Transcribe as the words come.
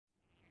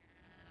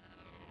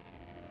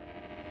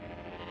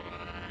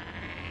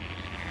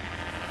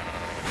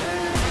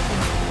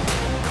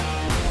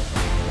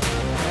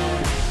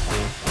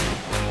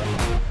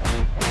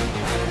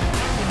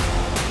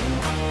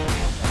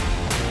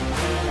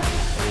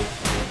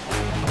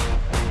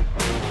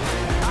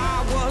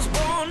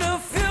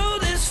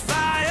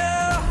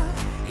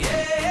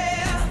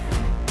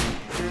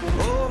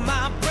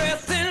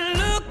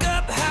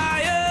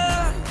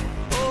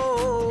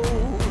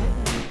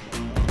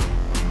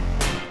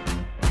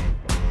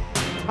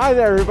Hi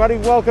there everybody,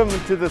 welcome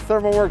to the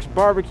ThermoWorks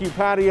barbecue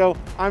patio.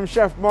 I'm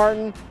Chef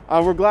Martin.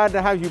 We're glad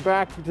to have you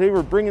back. Today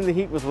we're bringing the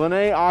heat with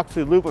Lynnae,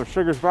 Oxley-Loupe of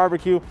Sugars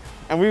BBQ,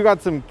 and we've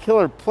got some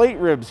killer plate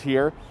ribs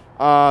here,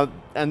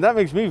 and that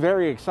makes me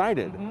very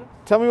excited.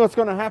 Tell me what's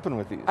going to happen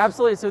with these.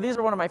 Absolutely, so these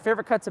are one of my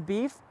favorite cuts of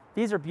beef.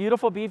 These are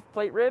beautiful beef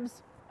plate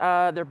ribs.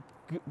 They're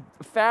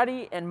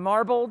fatty and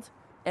marbled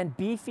and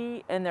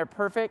beefy, and they're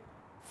perfect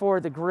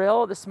for the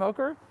grill, the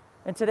smoker.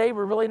 And today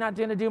we're really not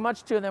going to do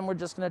much to them. We're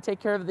just going to take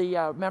care of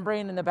the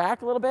membrane in the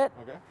back a little bit.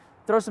 Okay.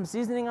 Throw some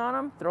seasoning on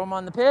them, throw them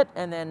on the pit,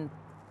 and then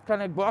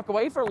kind of walk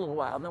away for a little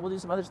while, and then we'll do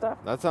some other stuff.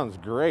 That sounds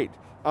great.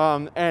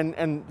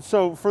 And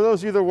so for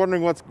those of you that are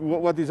wondering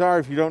what these are,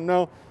 if you don't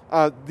know,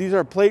 these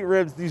are plate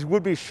ribs. These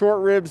would be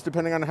short ribs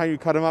depending on how you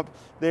cut them up.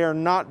 They are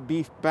not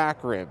beef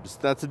back ribs.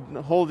 That's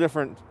a whole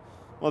different,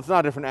 well, it's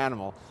not a different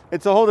animal.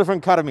 It's a whole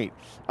different cut of meat.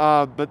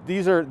 But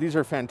these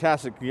are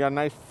fantastic. You got a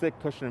nice thick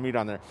cushion of meat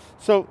on there.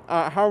 So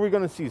how are we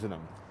going to season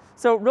them?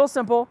 So real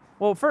simple.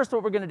 Well, first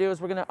what we're going to do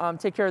is we're going to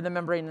take care of the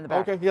membrane in the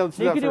back. Okay, yeah, let's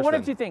do that You can do one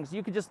then. of two things.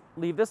 You could just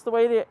leave this the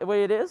way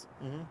it is.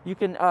 You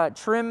can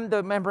trim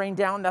the membrane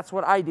down. That's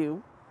what I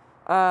do.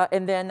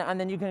 And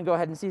then you can go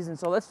ahead and season.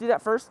 So let's do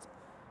that first,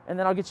 and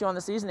then I'll get you on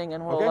the seasoning,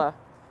 and we'll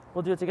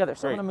do it together.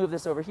 So I'm going to move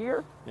this over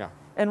here. Yeah.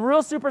 And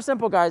real super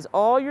simple, guys.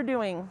 All you're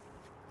doing,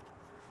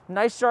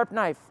 nice sharp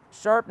knife.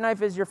 Sharp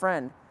knife is your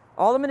friend.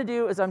 All I'm going to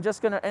do is I'm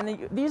just going to,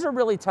 and these are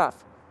really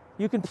tough.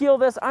 You can peel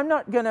this. I'm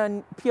not going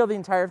to peel the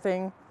entire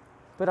thing,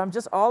 but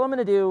all I'm going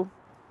to do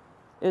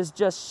is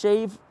just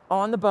shave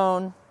on the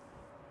bone.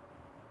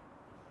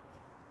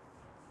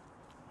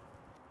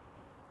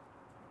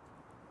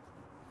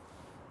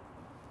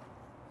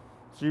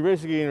 So you're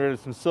basically getting rid of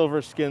some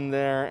silver skin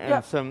there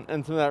and some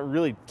of that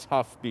really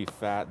tough beef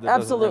fat that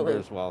Absolutely. doesn't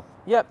render as well.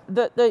 Yep.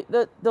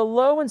 The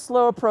low and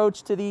slow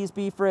approach to these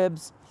beef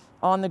ribs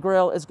on the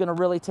grill is going to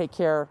really take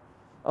care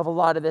of a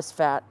lot of this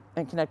fat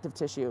and connective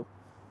tissue.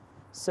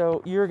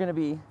 So you're going to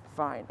be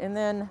fine. And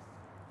then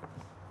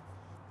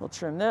we'll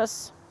trim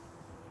this.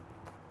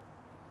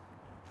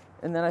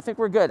 And then I think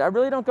we're good. I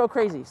really don't go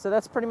crazy. So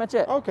that's pretty much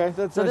it. Okay,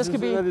 that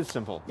is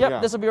simple. Yep, yeah.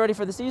 This will be ready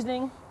for the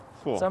seasoning.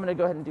 Cool. So I'm going to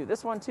go ahead and do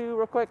this one too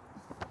real quick.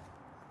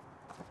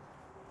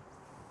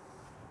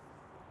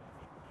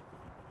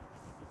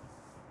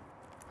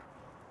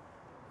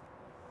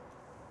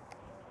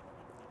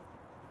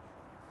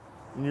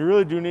 And you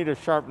really do need a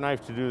sharp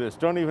knife to do this.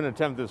 Don't even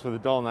attempt this with a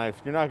dull knife.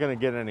 You're not going to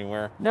get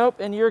anywhere. Nope,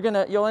 and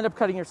you'll end up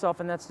cutting yourself,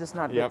 and that's just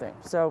not a good thing.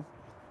 So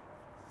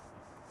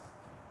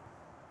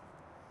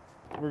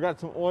we've got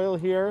some oil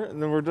here,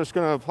 and then we're just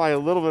going to apply a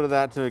little bit of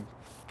that to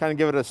kind of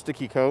give it a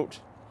sticky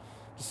coat.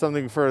 Just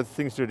something for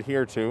things to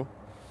adhere to.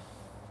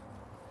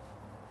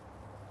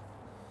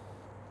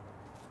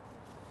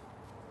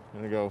 I'm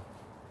going to go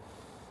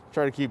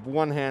try to keep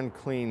one hand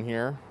clean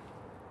here.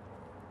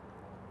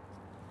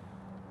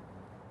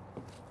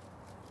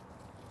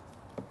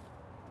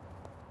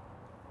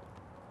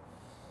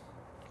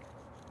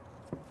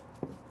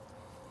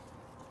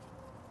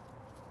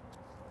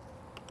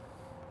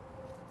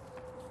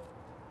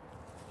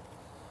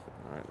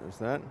 All right, there's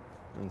that.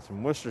 And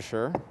some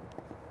Worcestershire.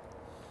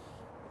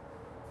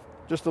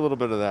 Just a little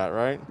bit of that,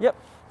 right? Yep.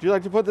 Do you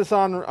like to put this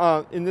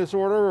on in this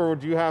order, or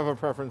do you have a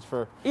preference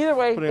for either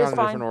way? Putting It's on a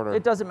fine. different order?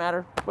 It doesn't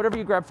matter. Whatever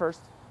you grab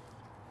first.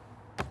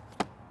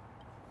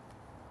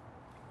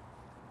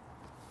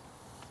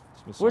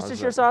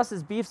 Worcestershire sauce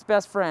is beef's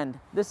best friend.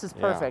 This is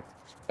perfect.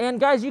 Yeah. And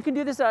guys, you can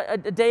do this a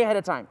day ahead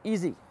of time.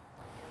 Easy.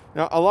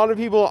 Now, a lot of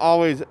people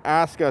always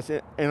ask us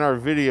in our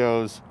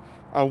videos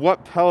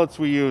what pellets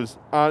we use.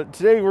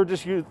 Today, we're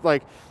just using,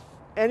 like,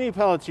 any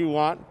pellets you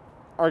want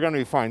are going to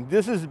be fine.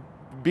 This is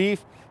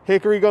beef.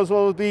 Hickory goes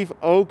well with beef.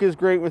 Oak is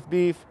great with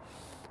beef.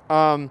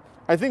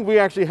 I think we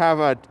actually have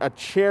a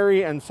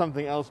cherry and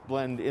something else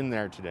blend in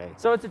there today.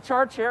 So it's a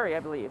charred cherry,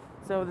 I believe.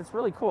 So that's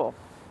really cool.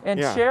 And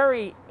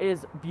cherry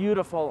is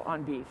beautiful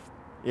on beef.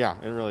 Yeah,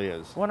 it really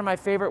is. One of my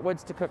favorite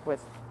woods to cook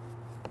with.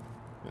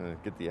 I'm gonna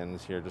get the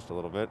ends here just a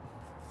little bit.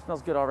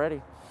 Smells good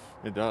already.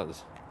 It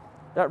does.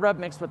 That rub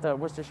mixed with the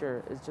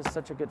Worcestershire is just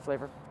such a good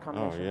flavor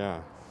combination. Oh yeah,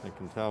 I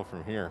can tell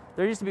from here.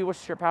 There used to be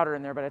Worcestershire powder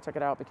in there, but I took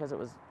it out because it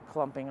was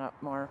clumping up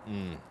more,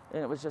 and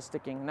it was just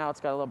sticking. Now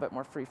it's got a little bit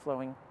more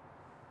free-flowing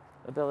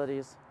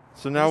abilities.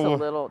 So now just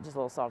a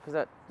little salt, because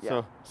that.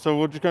 Yeah. So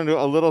we're just gonna do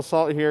a little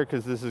salt here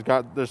because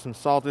there's some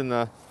salt in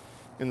the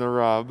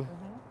rub.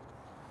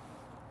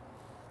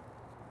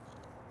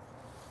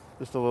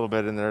 Just a little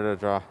bit in there to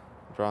draw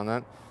on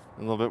that.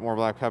 And a little bit more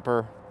black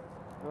pepper.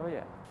 Oh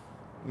yeah.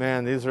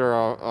 Man, these are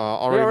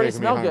already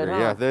making me hungry. Good,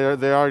 huh? Yeah,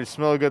 they already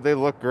smell good. They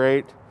look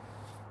great.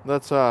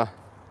 Let's put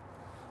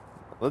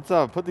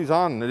these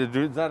on.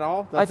 Is that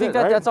all? I think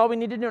that's all we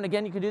need to do. And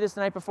again, you can do this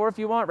the night before if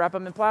you want. Wrap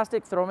them in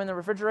plastic, throw them in the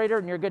refrigerator,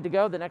 and you're good to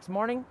go the next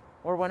morning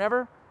or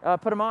whenever.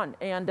 Put them on.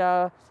 And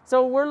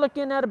so we're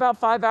looking at about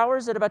 5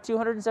 hours at about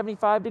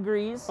 275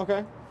 degrees.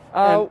 Okay.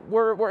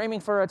 We're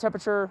aiming for a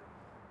temperature,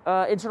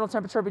 internal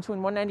temperature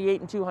between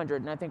 198 and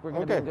 200, and I think we're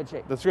going to be in good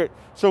shape. That's great.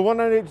 So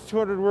 198 to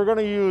 200, we're going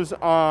to use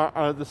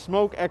the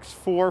Smoke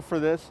X4 for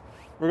this.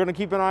 We're going to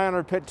keep an eye on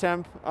our pit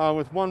temp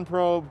with one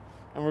probe,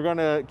 and we're going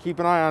to keep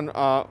an eye on,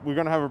 we're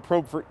going to have a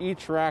probe for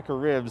each rack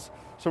of ribs,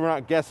 so we're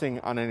not guessing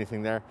on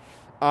anything there.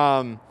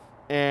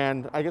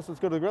 And I guess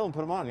let's go to the grill and put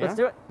them on, yeah? Let's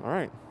do it. All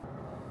right.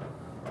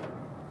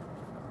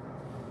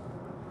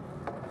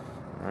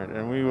 All right,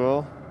 and we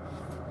will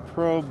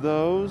probe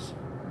those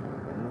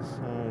on this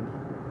side.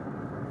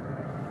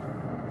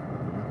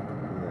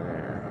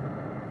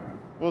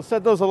 There. We'll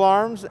set those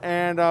alarms,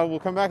 and we'll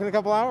come back in a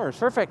couple hours.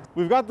 Perfect.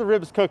 We've got the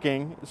ribs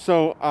cooking,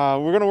 so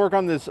we're going to work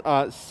on this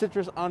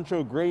citrus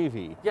ancho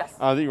gravy Yes.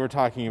 that you were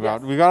talking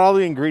about. Yes. We've got all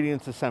the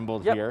ingredients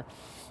assembled Yep. here.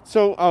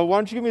 So why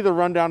don't you give me the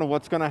rundown of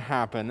what's going to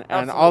happen,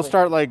 and I'll Absolutely.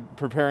 start like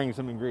preparing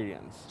some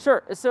ingredients.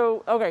 Sure.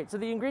 So, okay, so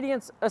the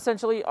ingredients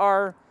essentially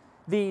are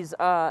these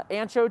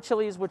ancho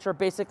chilies, which are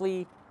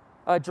basically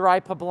dry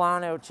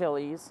poblano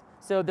chilies.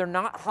 So they're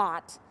not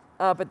hot,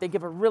 but they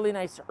give a really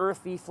nice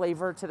earthy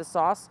flavor to the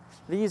sauce.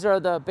 These are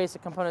the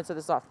basic components of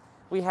the sauce.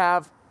 We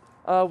have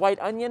white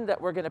onion that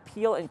we're going to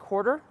peel and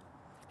quarter.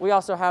 We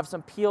also have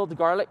some peeled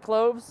garlic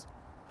cloves,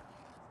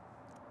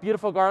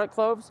 beautiful garlic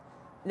cloves.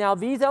 Now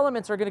these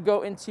elements are going to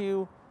go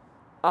into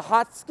a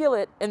hot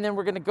skillet, and then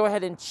we're going to go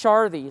ahead and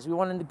char these. We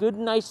want a good,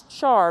 nice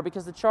char,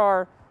 because the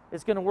char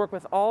is going to work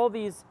with all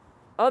these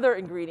other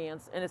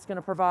ingredients, and it's going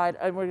to provide,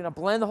 and we're going to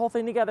blend the whole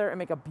thing together and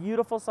make a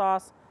beautiful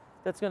sauce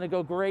that's going to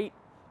go great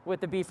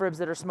with the beef ribs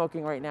that are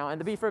smoking right now. And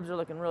the beef ribs are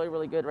looking really,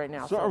 really good right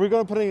now. So are we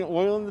going to put any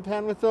oil in the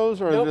pan with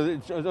those, or Nope.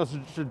 is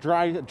it a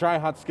dry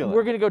hot skillet?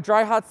 We're going to go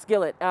dry hot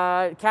skillet.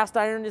 Cast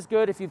iron is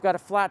good. If you've got a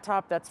flat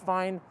top, that's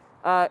fine.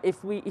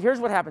 Here's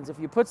what happens. If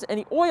you put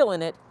any oil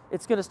in it,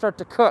 it's going to start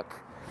to cook.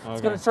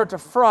 It's going to start to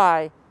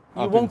fry.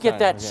 You Up won't get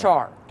inside, that okay.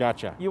 char.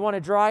 Gotcha. You want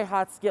a dry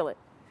hot skillet.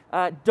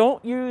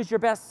 Don't use your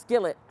best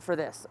skillet for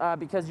this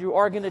because you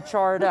are going to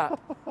char it up.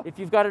 If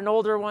you've got an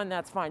older one,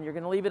 that's fine. You're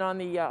going to leave it on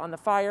the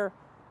fire.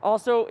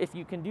 Also, if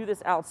you can do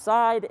this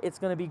outside, it's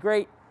going to be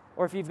great.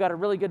 Or if you've got a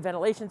really good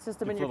ventilation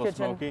system in It's your a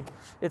little kitchen, smoky.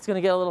 it's going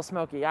to get a little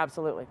smoky.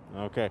 Absolutely.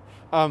 Okay.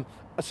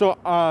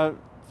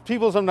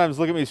 People sometimes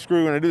look at me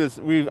screw when I do this.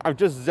 I've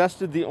just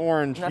zested the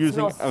orange That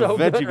using a smells so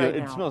good veggie. right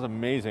It now. smells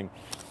amazing.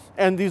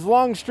 And these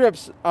long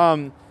strips,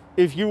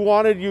 if you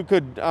wanted, you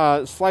could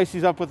slice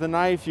these up with a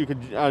knife. You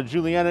could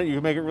julienne it. You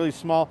could make it really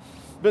small.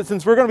 But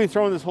since we're going to be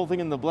throwing this whole thing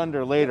in the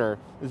blender later,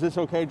 is this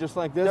okay just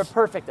like this? They're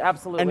perfect.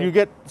 Absolutely. And you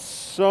get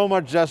so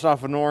much zest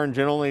off an orange,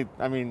 and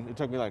it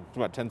took me like,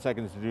 what, 10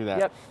 seconds to do that.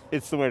 Yep.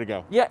 It's the way to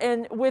go. Yeah,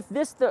 and with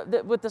this,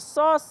 with the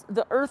sauce,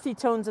 the earthy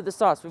tones of the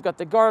sauce, we've got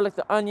the garlic,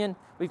 the onion,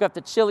 we've got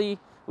the chili,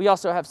 we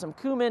also have some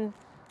cumin,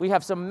 we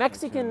have some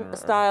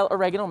Mexican-style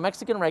oregano,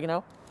 Mexican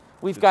oregano.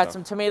 We've got stuff.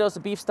 some tomatoes,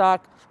 a beef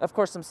stock, of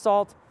course some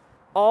salt.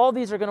 All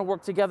these are going to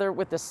work together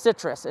with the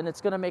citrus, and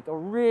it's going to make a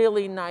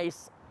really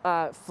nice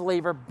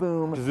flavor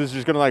boom. Because this is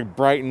just going to like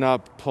brighten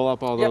up, pull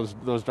up all Yep.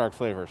 those dark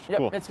flavors. Yep,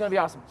 Cool. it's going to be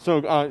awesome. So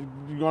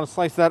you want to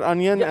slice that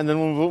onion, Yep. and then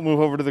we'll move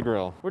over to the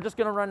grill. We're just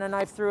going to run a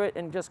knife through it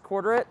and just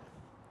quarter it,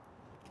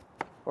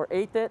 or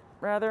eighth it,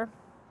 rather.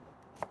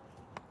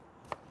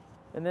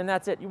 And then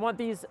that's it. You want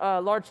these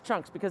large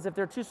chunks, because if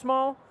they're too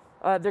small,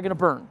 they're going to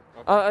burn.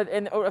 They're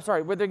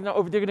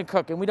going to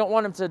cook, and we don't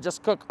want them to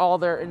just cook all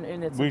there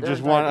in its. We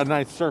just want a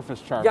nice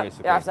surface char, Yep,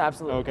 basically. yes,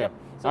 absolutely. Okay. Yep.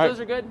 So All those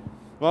right. are good.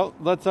 Well,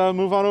 let's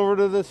move on over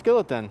to the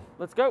skillet then.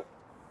 Let's go.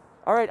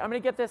 All right, I'm going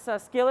to get this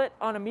skillet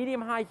on a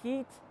medium-high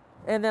heat,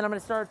 and then I'm going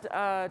to start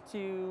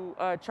to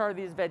char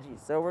these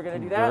veggies. So we're going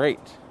to do that. Great.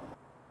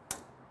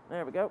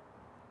 There we go.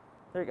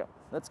 There you go.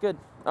 That's good.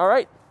 All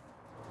right.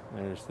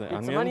 There's the Get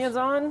onions. some onions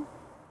on.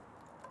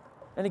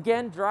 And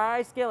again,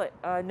 dry skillet.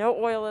 No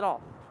oil at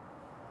all.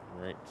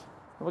 Great.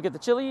 We'll get the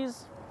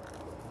chilies.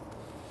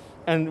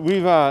 And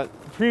we've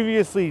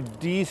previously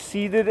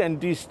de-seeded and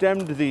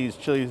de-stemmed these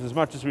chilies as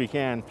much as we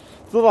can.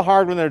 It's a little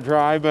hard when they're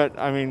dry, but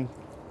I mean,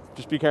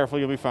 just be careful,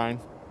 you'll be fine.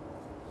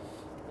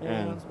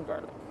 And some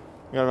garlic.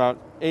 We got about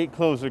 8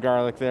 cloves of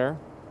garlic there.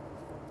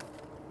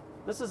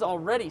 This is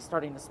already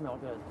starting to smell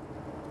good.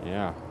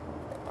 Yeah.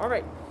 All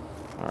right.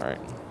 All right.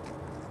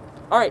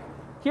 All right.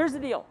 Here's the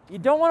deal. You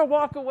don't want to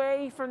walk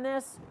away from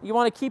this. You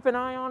want to keep an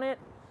eye on it.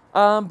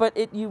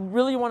 But you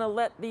really want to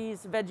let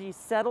these veggies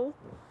settle,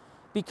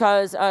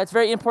 because it's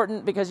very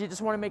important, because you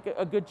just want to make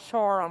a good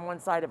char on one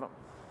side of them.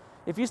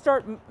 If you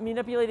start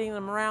manipulating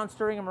them around,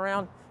 stirring them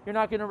around, you're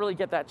not going to really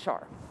get that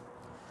char.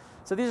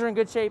 So these are in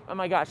good shape. Oh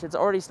my gosh, it's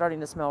already starting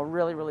to smell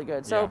really, really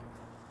good. So Yeah.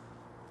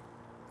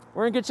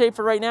 we're in good shape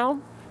for right now.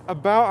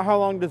 About how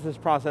long does this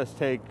process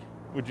take,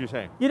 would you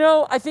say? You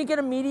know, I think at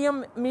a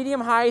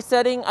medium-high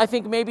setting, I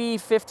think maybe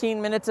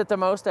 15 minutes at the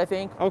most, I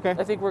think. Okay.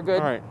 I think we're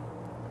good. All right.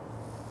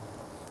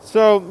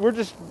 So we're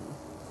just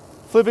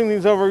flipping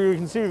these over. You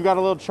can see we've got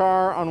a little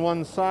char on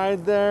one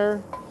side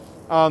there.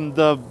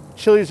 The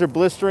chilies are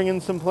blistering in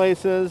some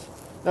places.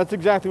 That's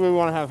exactly what we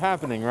want to have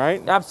happening,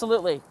 right?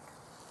 Absolutely.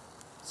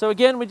 So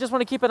again, we just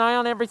want to keep an eye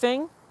on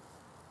everything.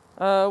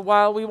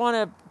 While we want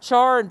to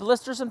char and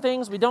blister some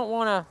things, we don't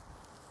want to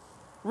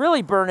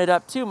really burn it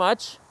up too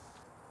much.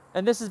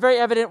 And this is very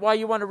evident why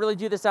you want to really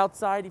do this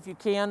outside if you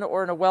can,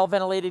 or in a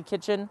well-ventilated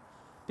kitchen,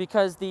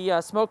 because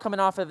the smoke coming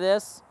off of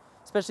this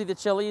especially the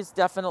chilies,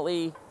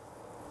 definitely.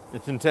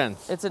 It's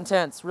intense. It's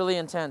intense, really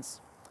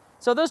intense.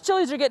 So those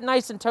chilies are getting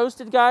nice and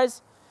toasted,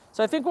 guys.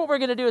 So I think what we're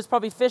gonna do is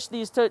probably fish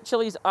these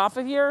chilies off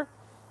of here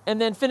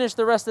and then finish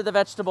the rest of the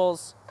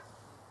vegetables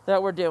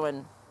that we're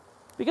doing.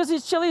 Because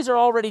these chilies are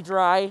already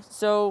dry,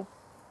 so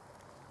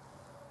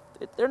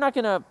they're not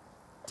gonna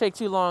take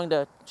too long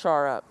to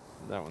char up.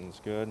 That one's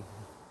good.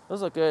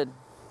 Those look good.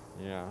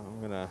 Yeah,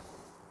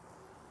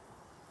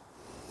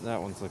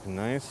 that one's looking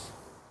nice.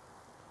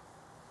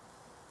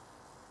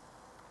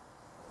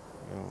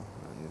 Oh,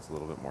 that needs a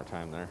little bit more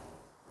time there.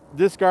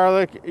 This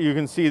garlic, you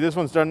can see this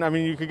one's done. I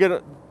mean, you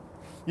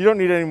don't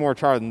need any more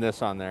char than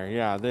this on there.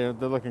 Yeah, they're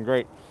looking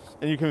great.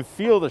 And you can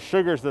feel the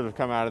sugars that have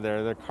come out of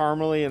there. They're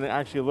caramely and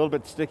actually a little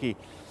bit sticky.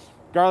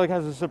 Garlic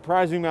has a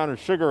surprising amount of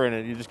sugar in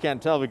it. You just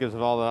can't tell because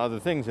of all the other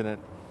things in it.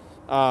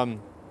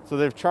 So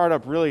they've charred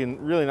up really,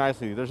 really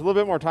nicely. There's a little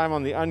bit more time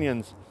on the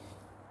onions.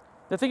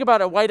 The thing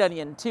about a white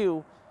onion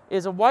too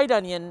is a white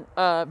onion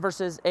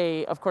versus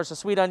of course, a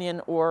sweet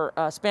onion or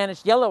a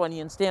Spanish yellow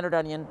onion, standard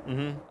onion.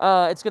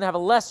 It's going to have a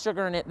less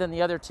sugar in it than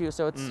the other two,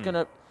 so it's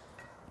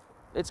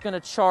gonna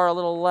char a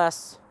little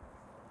less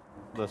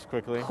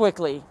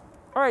quickly.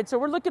 All right, so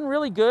we're looking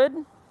really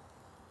good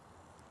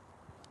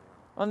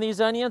on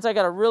these onions. I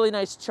got a really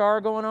nice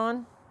char going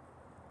on.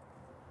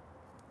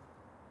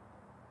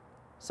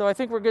 So I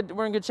think we're good.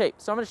 We're in good shape.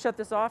 So I'm going to shut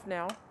this off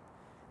now.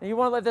 And you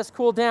want to let this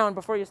cool down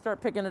before you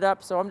start picking it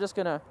up. So I'm just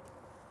going to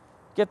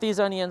get these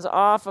onions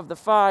off of the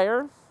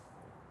fire.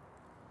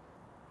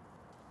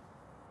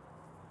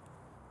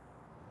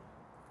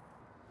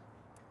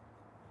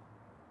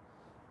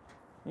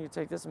 You can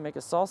take this and make a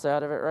salsa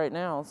out of it right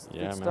now. It's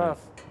good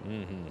stuff.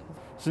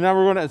 So now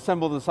we're going to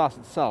assemble the sauce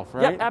itself,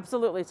 right? Yep,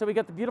 absolutely. So we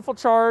got the beautiful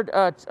charred,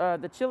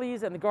 the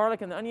chilies and the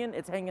garlic and the onion.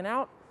 It's hanging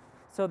out.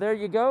 So there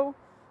you go.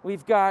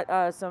 We've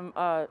got some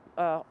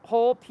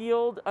whole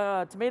peeled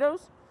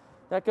tomatoes.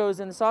 That goes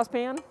in the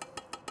saucepan.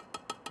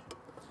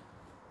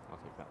 I'll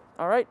take that.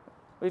 All right.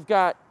 We've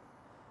got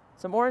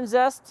some orange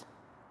zest.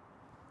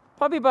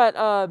 Probably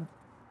about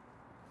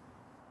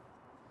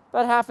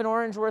half an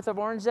orange worth of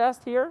orange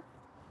zest here.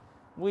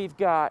 We've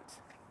got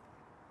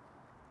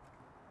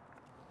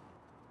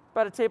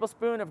about a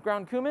tablespoon of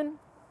ground cumin.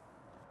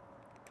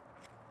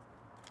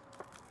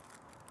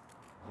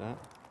 That.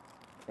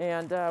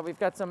 And we've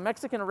got some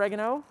Mexican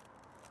oregano.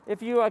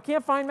 If you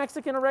can't find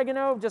Mexican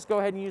oregano, just go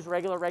ahead and use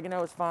regular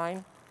oregano, it's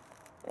fine.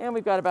 And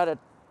we've got about a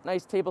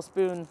nice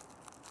tablespoon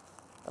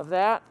of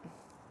that.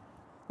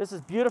 This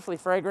is beautifully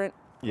fragrant.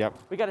 Yep.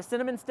 We got a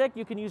cinnamon stick.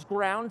 You can use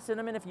ground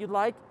cinnamon if you'd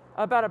like.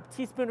 About a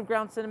teaspoon of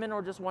ground cinnamon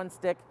or just one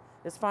stick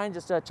is fine.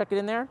 Just chuck it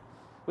in there.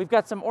 We've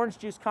got some orange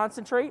juice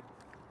concentrate.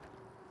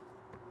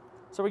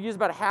 So we use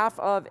about half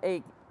of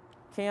a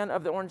can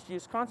of the orange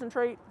juice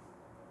concentrate.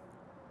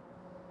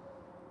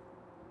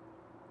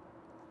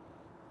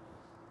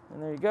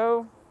 And there you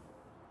go.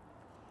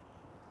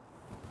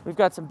 We've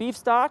got some beef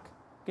stock.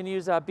 You can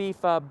use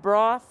beef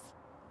broth.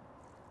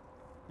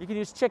 You can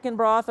use chicken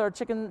broth or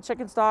chicken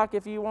stock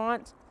if you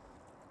want.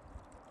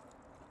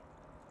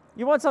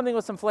 You want something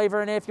with some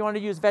flavor in it. If you want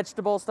to use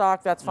vegetable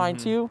stock, that's fine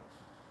too.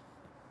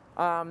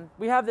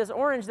 We have this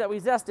orange that we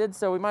zested,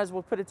 so we might as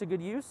well put it to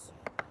good use.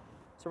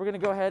 So we're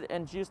going to go ahead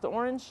and juice the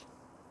orange.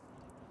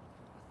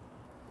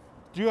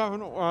 Do you have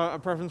a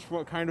preference for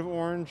what kind of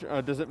orange?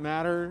 Does it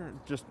matter?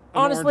 Just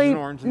honestly,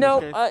 orange no,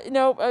 in this case?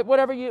 no.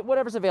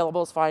 Whatever's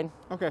available is fine.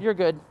 Okay, you're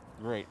good.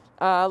 Great.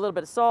 A little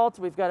bit of salt.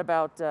 We've got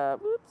about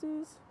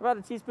about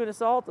a teaspoon of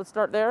salt. Let's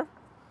start there.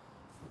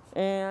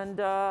 And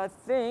I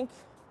think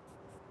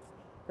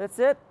that's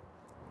it.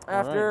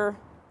 After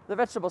the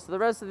vegetables, so the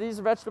rest of these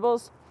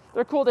vegetables,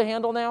 they're cool to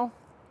handle now.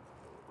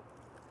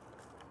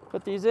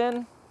 Put these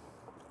in.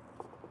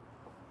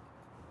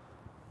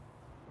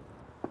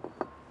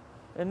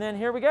 And then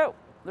here we go.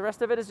 The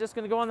rest of it is just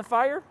going to go on the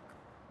fire.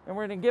 And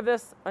we're going to give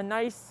this a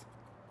nice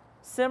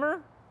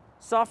simmer,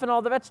 soften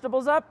all the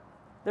vegetables up.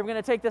 Then we're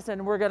going to take this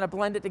and we're going to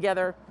blend it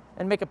together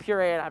and make a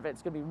puree out of it.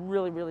 It's going to be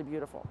really, really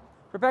beautiful.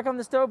 We're back on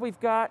the stove. We've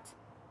got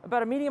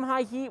about a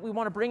medium-high heat. We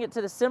want to bring it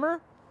to the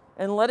simmer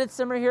and let it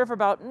simmer here for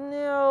about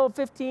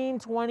 15,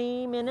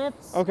 20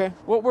 minutes. Okay.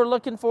 What we're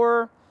looking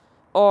for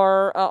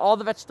are all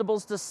the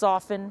vegetables to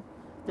soften,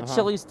 the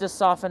chilies to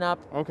soften up.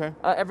 Okay.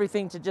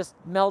 Everything to just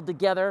meld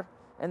together.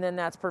 And then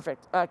that's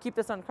perfect. Keep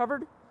this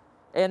uncovered,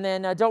 and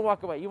then don't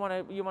walk away. You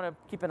want to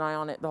keep an eye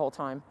on it the whole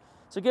time.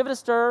 So give it a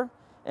stir,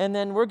 and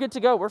then we're good to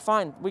go. We're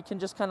fine. We can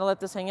just kind of let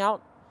this hang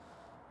out,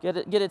 get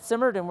it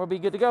simmered, and we'll be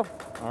good to go.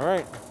 All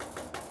right.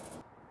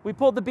 We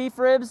pulled the beef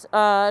ribs we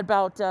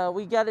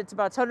got it to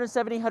about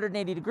 170,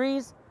 180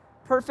 degrees.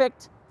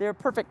 Perfect. They're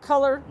perfect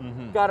color.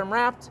 Got them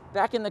wrapped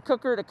back in the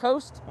cooker to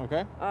coast.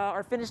 Okay.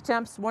 Our finished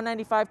temps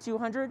 195,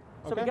 200.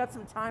 So we got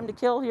some time to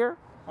kill here.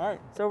 All right.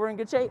 So we're in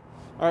good shape.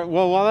 All right,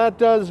 well, while that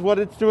does what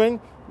it's doing,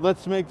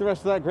 let's make the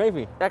rest of that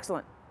gravy.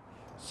 Excellent.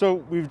 So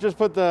we've just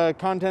put the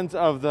contents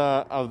of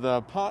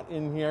the pot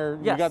in here.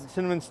 Yes. We got the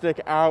cinnamon stick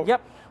out.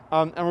 Yep.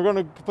 And we're going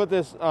to put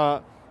this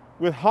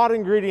with hot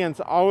ingredients.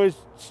 Always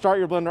start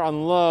your blender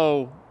on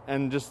low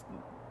and just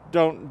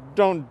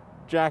don't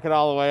jack it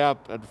all the way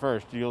up at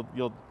first. You'll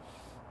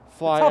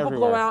fly the top everywhere.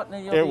 will blow out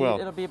and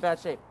it'll be in bad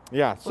shape.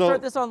 Yeah. We'll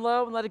start this on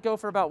low and let it go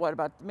for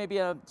about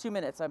maybe 2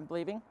 minutes, I'm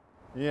believing.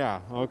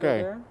 Yeah.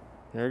 Okay.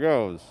 Here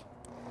goes.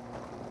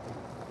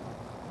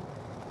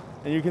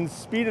 And you can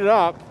speed it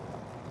up,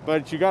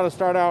 but you got to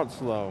start out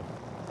slow.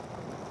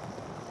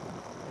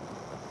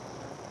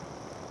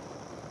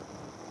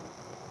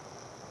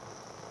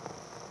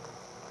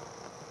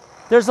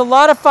 There's a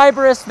lot of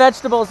fibrous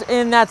vegetables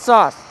in that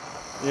sauce.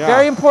 Yeah.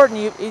 Very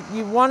important.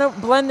 You want to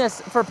blend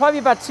this for probably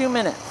about 2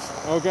 minutes.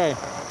 Okay.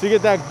 To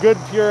get that good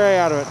puree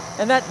out of it.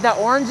 And that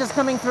orange is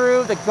coming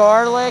through, the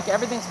garlic,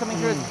 everything's coming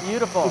through. It's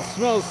beautiful. It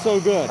smells so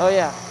good. Oh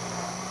yeah.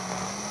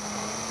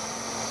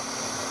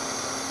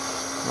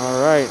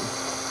 All right.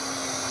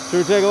 Should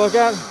we take a look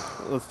at it?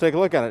 Let's take a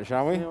look at it,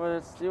 shall we?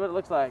 See what it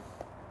looks like.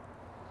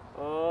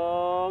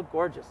 Oh,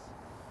 gorgeous.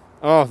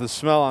 Oh, the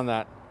smell on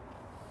that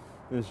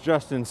is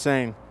just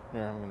insane.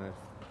 Here, I'm gonna.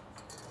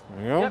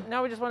 There you go. Yep.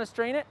 Now we just want to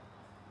strain it.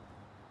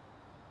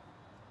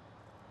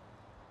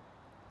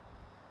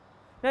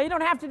 Now you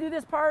don't have to do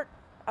this part,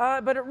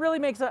 but it really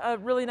makes a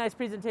really nice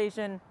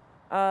presentation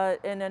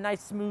and a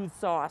nice smooth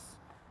sauce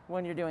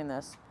when you're doing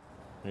this.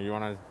 Here, you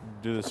want to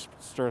do this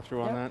stir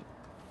through on that?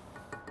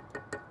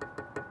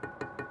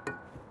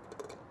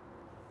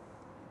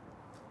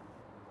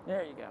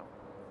 There you go.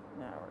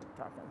 Now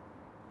we're talking.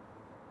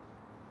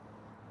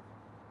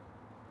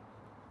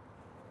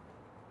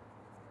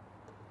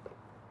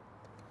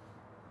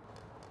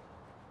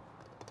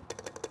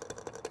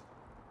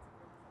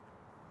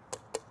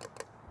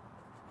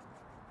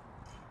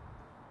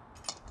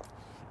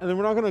 And then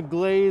we're not going to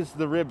glaze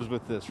the ribs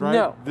with this, right?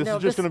 No. This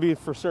is just going to be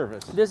for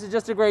service. This is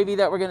just a gravy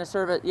that we're going to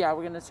serve it. Yeah,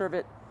 we're going to serve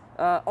it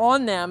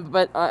on them,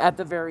 but at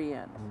the very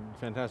end.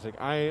 Fantastic.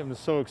 I am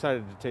so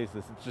excited to taste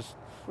this. It's just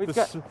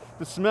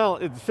the smell,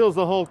 it fills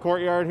the whole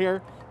courtyard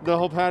here, the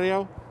whole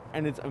patio,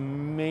 and it's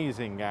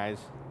amazing, guys.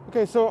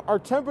 Okay, so our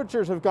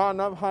temperatures have gotten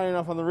up high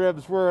enough on the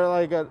ribs. We're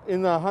like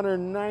in the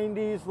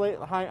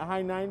 190s,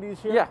 high 90s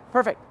here. Yeah,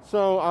 perfect.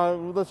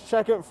 So let's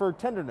check it for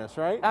tenderness,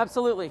 right?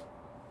 Absolutely.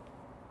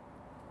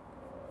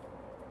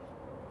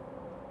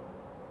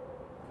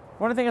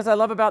 One of the things I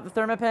love about the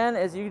ThermoPen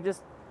is you can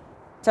just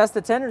test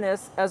the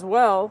tenderness as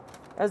well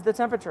as the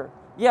temperature.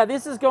 Yeah,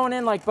 this is going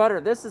in like butter.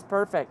 This is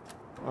perfect.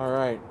 All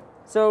right.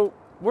 So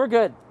we're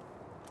good.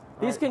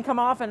 These can come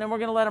off, and then we're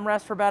going to let them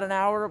rest for about an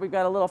hour. We've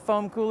got a little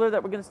foam cooler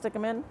that we're going to stick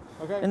them in,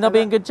 and they'll be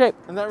in good shape.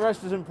 And that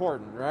rest is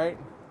important, right?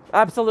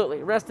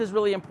 Absolutely. Rest is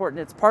really important.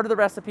 It's part of the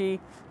recipe.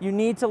 You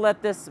need to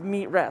let this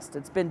meat rest.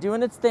 It's been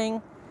doing its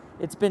thing.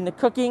 It's been the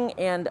cooking,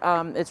 and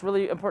it's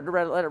really important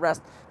to let it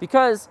rest,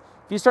 because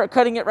if you start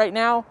cutting it right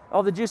now,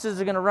 all the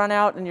juices are going to run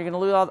out, and you're going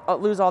to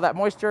lose all that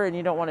moisture, and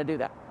you don't want to do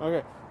that.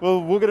 Okay.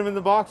 Well, we'll get them in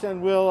the box,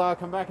 and we'll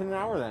come back in an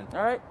hour then.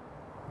 All right.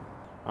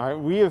 All right.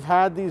 We have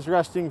had these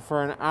resting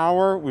for an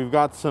hour. We've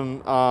got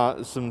some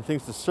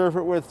things to serve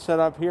it with set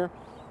up here.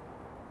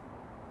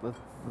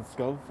 Let's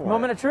go for it.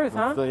 Moment of truth,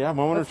 huh? Yeah,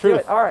 moment of Let's do truth.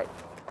 it. All right.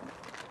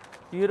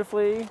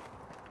 Beautifully.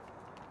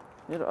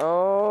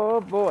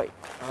 Oh boy.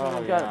 Oh,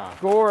 We've got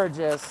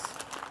gorgeous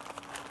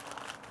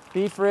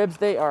beef ribs.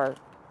 They are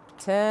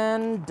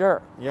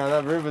tender. Yeah,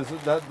 that rib is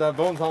that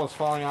bone's almost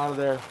falling out of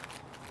there,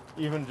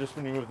 even just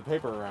when you move the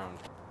paper around.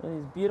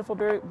 These beautiful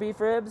beef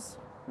ribs,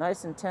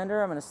 nice and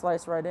tender. I'm going to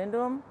slice right into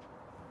them.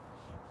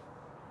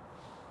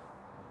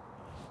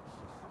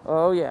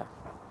 Oh yeah.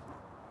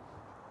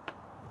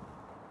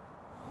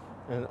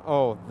 And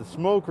oh, the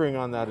smoke ring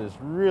on that is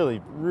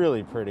really,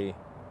 really pretty.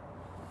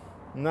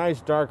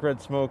 Nice dark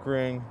red smoke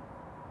ring.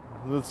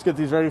 Let's get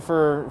these ready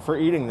for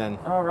eating then.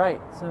 All right,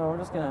 so we're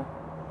just gonna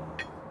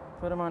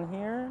put them on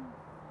here.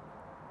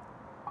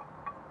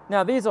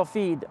 Now these will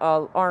feed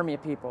an army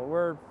of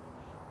people.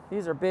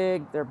 These are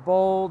big, they're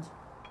bold,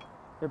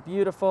 they're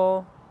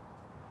beautiful.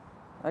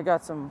 I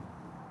got some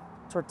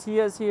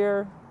tortillas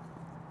here.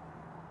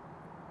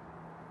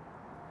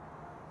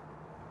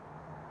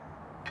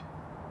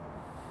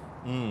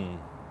 Mmm.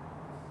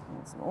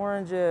 And some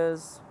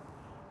oranges.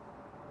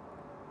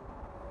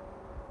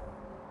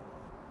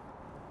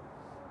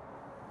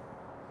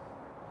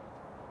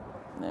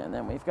 And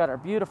then we've got our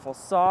beautiful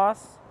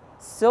sauce,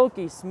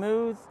 silky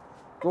smooth,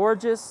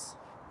 gorgeous.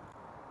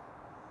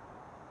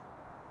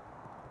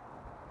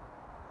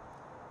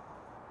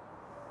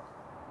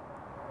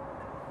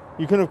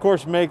 You can, of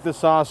course, make the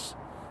sauce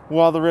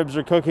while the ribs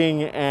are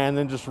cooking and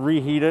then just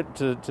reheat it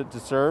to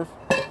serve.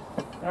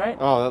 All right.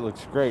 Oh, that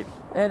looks great.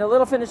 And a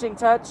little finishing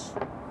touch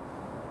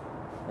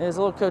is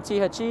a little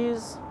cotija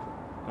cheese.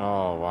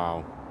 Oh,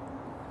 wow.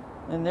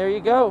 And there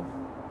you go.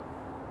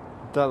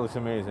 That looks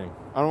amazing.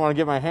 I don't want to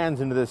get my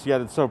hands into this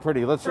yet. It's so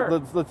pretty. Let's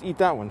eat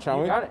that one, shall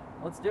we? You got it.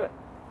 Let's do it.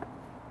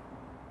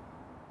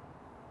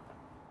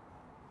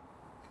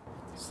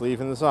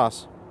 Sleeve in the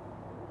sauce.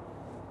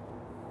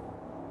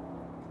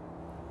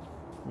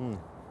 Mmm.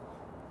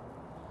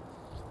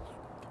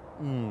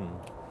 Mmm.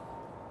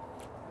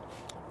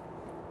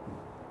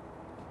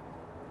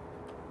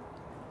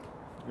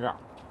 Yeah.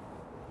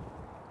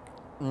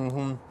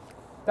 Mm-hmm.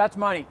 That's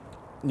money.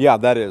 Yeah,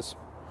 that is.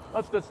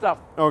 That's good stuff.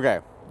 Okay,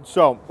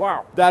 so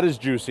Wow. that is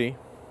juicy.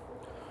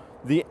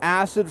 The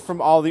acid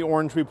from all the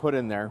orange we put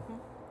in there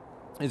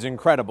is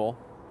incredible,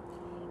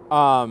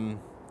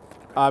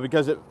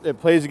 because it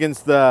plays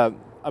against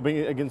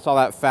against all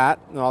that fat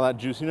and all that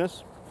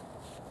juiciness.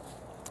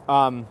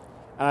 And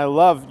I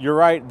love, you're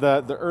right,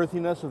 the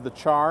earthiness of the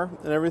char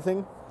and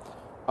everything.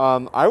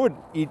 I would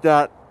eat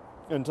that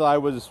until I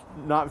was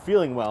not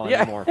feeling well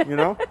anymore, you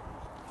know?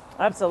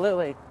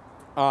 Absolutely.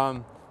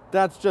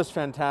 That's just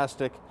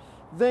fantastic.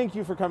 Thank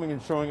you for coming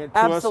and showing it to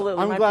Absolutely, us.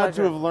 I'm my glad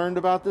pleasure. to have learned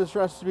about this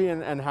recipe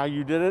and how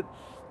you did it.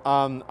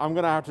 I'm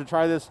gonna have to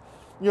try this.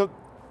 You know,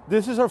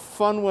 this is a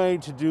fun way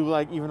to do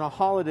like even a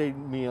holiday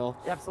meal.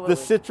 Absolutely.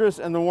 The citrus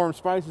and the warm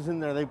spices in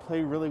there, they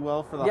play really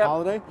well for the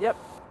holiday. Yep.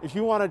 If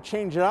you want to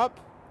change it up,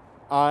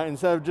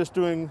 instead of just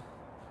doing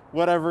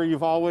whatever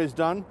you've always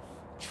done,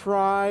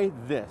 try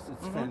this.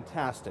 It's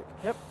fantastic.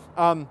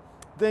 Yep.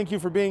 Thank you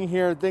for being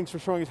here. Thanks for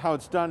showing us how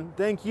it's done.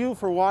 Thank you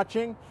for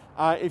watching.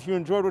 If you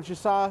enjoyed what you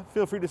saw,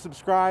 feel free to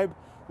subscribe.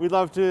 We'd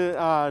love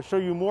to show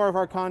you more of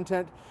our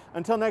content.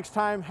 Until next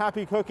time,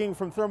 happy cooking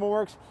from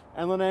ThermoWorks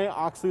and Lynnae,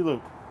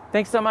 Oxley-Loupe.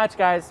 Thanks so much,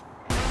 guys.